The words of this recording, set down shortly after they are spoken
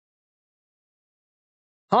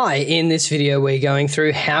Hi, in this video we're going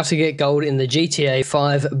through how to get gold in the GTA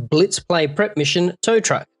 5 Blitz Play Prep Mission tow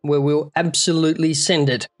truck, where we'll absolutely send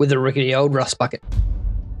it with a rickety old rust bucket.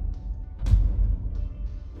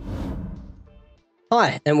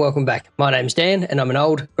 Hi and welcome back, my name's Dan and I'm an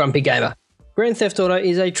old grumpy gamer. Grand Theft Auto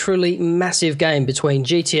is a truly massive game. Between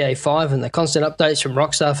GTA 5 and the constant updates from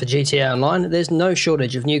Rockstar for GTA Online, there's no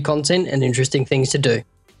shortage of new content and interesting things to do.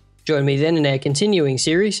 Join me then in our continuing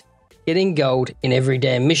series, Getting Gold in Every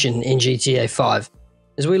Damn Mission in GTA 5,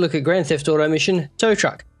 as we look at Grand Theft Auto Mission Tow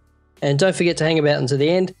Truck. And don't forget to hang about until the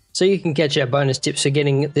end so you can catch our bonus tips for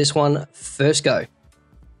getting this one first go.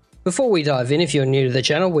 Before we dive in, if you're new to the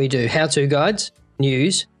channel, we do how-to guides,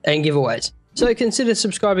 news and giveaways, so consider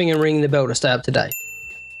subscribing and ringing the bell to stay up to date.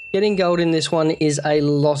 Getting gold in this one is a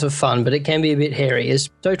lot of fun, but it can be a bit hairy as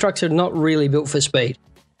tow trucks are not really built for speed.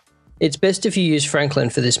 It's best if you use Franklin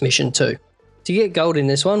for this mission too. To get gold in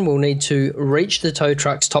this one, we'll need to reach the tow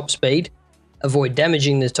truck's top speed, avoid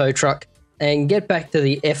damaging the tow truck, and get back to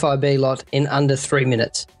the FIB lot in under 3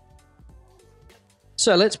 minutes.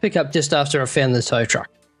 So let's pick up just after I've found the tow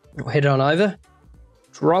truck. We'll head on over,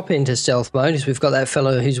 drop into stealth mode as we've got that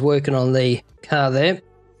fellow who's working on the car there.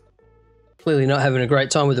 Clearly not having a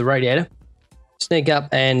great time with the radiator. Sneak up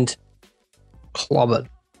and clobber.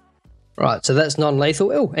 Right, so that's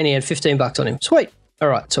non-lethal. Oh, and he had 15 bucks on him. Sweet. All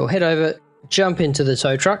right, so we'll head over, jump into the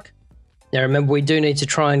tow truck. Now remember, we do need to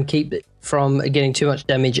try and keep it from getting too much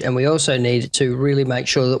damage, and we also need to really make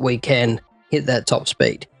sure that we can hit that top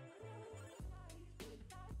speed.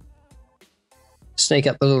 Sneak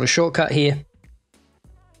up a little shortcut here.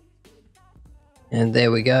 And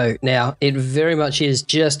there we go. Now, it very much is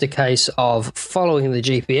just a case of following the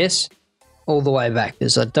GPS all the way back,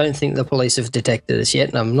 because I don't think the police have detected us yet,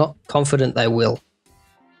 and I'm not confident they will.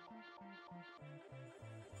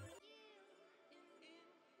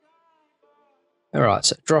 Alright,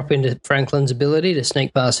 so drop into Franklin's ability to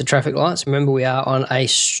sneak past the traffic lights. Remember, we are on a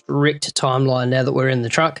strict timeline now that we're in the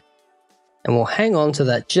truck. And we'll hang on to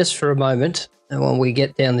that just for a moment and when we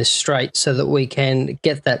get down this straight so that we can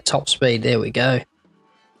get that top speed. There we go.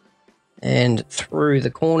 And through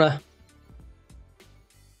the corner.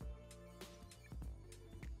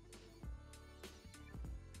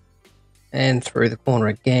 And through the corner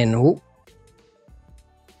again. Ooh.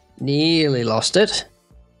 Nearly lost it.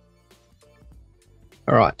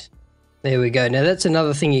 Alright, there we go. Now that's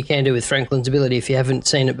another thing you can do with Franklin's ability if you haven't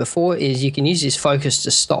seen it before, is you can use his focus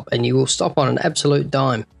to stop, and you will stop on an absolute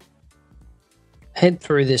dime. Head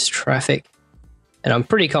through this traffic, and I'm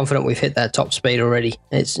pretty confident we've hit that top speed already.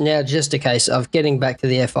 It's now just a case of getting back to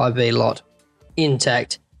the FIB lot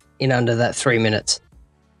intact in under that 3 minutes.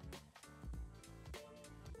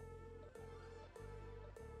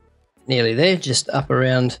 Nearly there, just up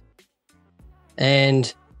around,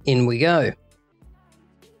 and in we go.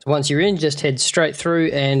 So once you're in, just head straight through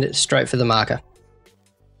and straight for the marker.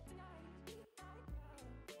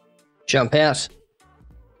 Jump out,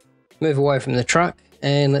 move away from the truck,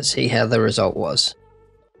 and let's see how the result was.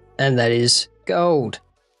 And that is gold.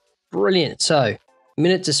 Brilliant. So,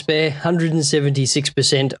 minute to spare,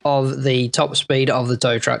 176% of the top speed of the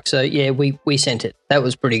tow truck. So yeah, we sent it. That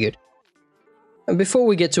was pretty good. And before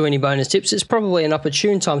we get to any bonus tips, it's probably an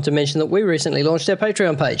opportune time to mention that we recently launched our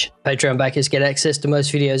Patreon page. Patreon backers get access to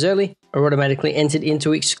most videos early, are automatically entered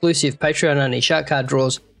into exclusive Patreon-only shark card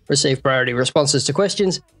draws, receive priority responses to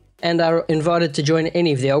questions, and are invited to join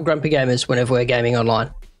any of the old grumpy gamers whenever we're gaming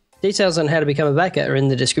online. Details on how to become a backer are in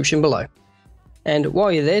the description below. And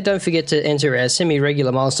while you're there, don't forget to enter our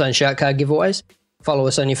semi-regular milestone shark card giveaways, follow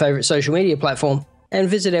us on your favourite social media platform, and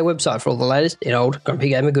visit our website for all the latest in old grumpy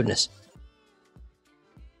gamer goodness.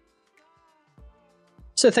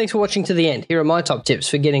 So thanks for watching to the end. Here are my top tips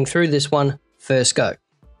for getting through this one first go.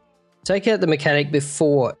 Take out the mechanic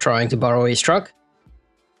before trying to borrow his truck,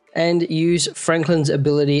 and use Franklin's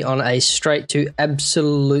ability on a straight to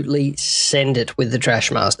absolutely send it with the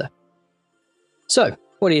Trash Master. So,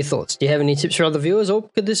 what are your thoughts? Do you have any tips for other viewers, or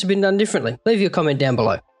could this have been done differently? Leave your comment down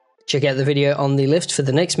below. Check out the video on the left for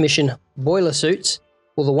the next mission, Boiler Suits,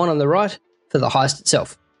 or the one on the right for the heist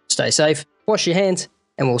itself. Stay safe, wash your hands,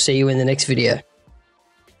 and we'll see you in the next video.